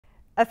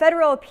A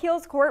federal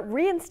appeals court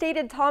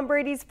reinstated Tom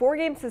Brady's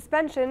 4-game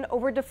suspension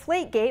over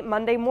Deflategate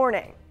Monday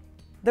morning.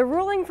 The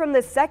ruling from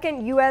the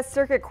Second U.S.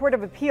 Circuit Court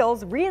of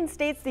Appeals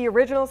reinstates the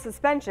original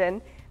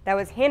suspension that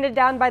was handed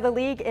down by the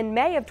league in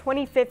May of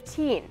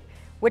 2015,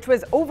 which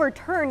was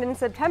overturned in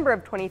September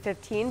of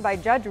 2015 by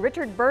Judge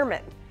Richard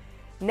Berman.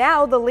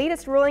 Now, the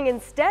latest ruling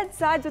instead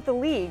sides with the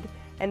league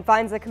and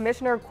finds the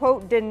commissioner,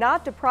 quote, did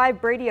not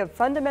deprive Brady of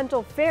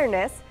fundamental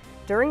fairness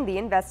during the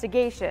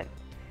investigation.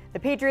 The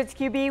Patriots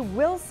QB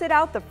will sit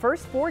out the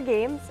first 4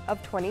 games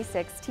of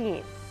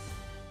 2016.